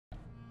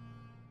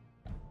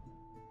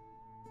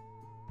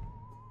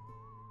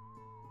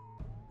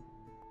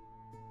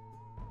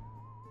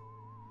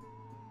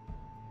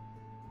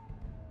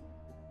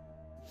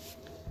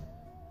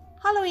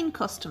Halloween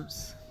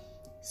customs.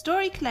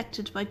 Story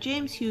collected by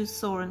James Hughes,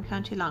 Soren,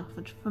 County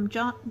Longford, from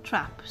John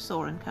Trapp,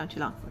 Soren, County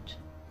Longford.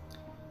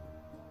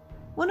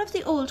 One of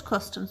the old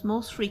customs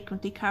most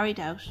frequently carried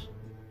out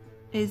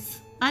is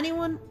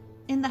anyone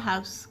in the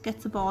house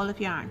gets a ball of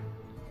yarn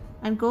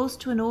and goes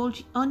to an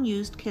old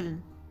unused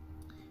kiln.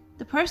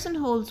 The person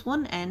holds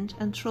one end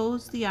and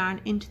throws the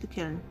yarn into the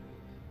kiln.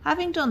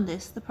 Having done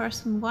this, the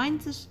person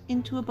winds it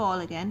into a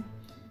ball again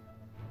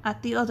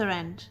at the other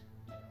end,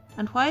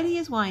 and while he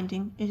is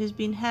winding, it is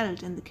being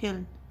held in the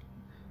kiln.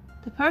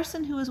 The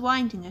person who is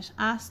winding it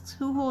asks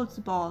who holds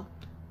the ball,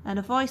 and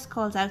a voice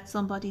calls out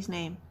somebody's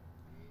name.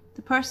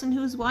 The person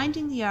who is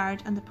winding the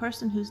yard and the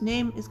person whose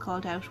name is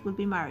called out will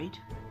be married.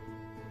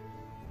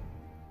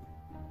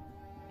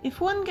 If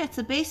one gets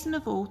a basin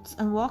of oats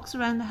and walks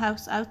around the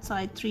house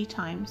outside 3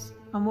 times,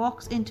 and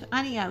walks into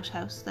any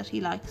outhouse that he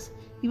likes,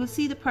 he will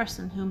see the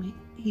person whom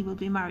he will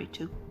be married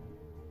to.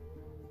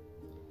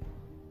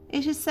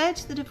 It is said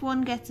that if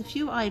one gets a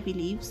few ivy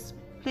leaves,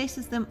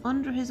 places them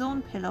under his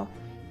own pillow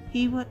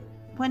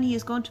when he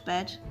is going to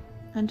bed,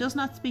 and does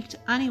not speak to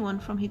anyone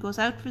from he goes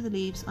out for the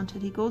leaves until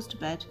he goes to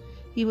bed,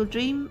 he will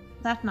dream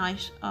that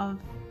night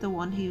of the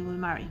one he will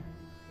marry.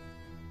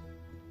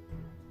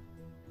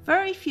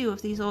 Very few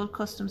of these old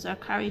customs are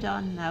carried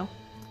on now,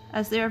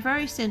 as they are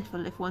very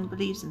sinful if one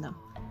believes in them.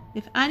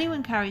 If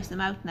anyone carries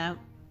them out now,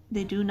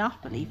 they do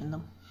not believe in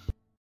them.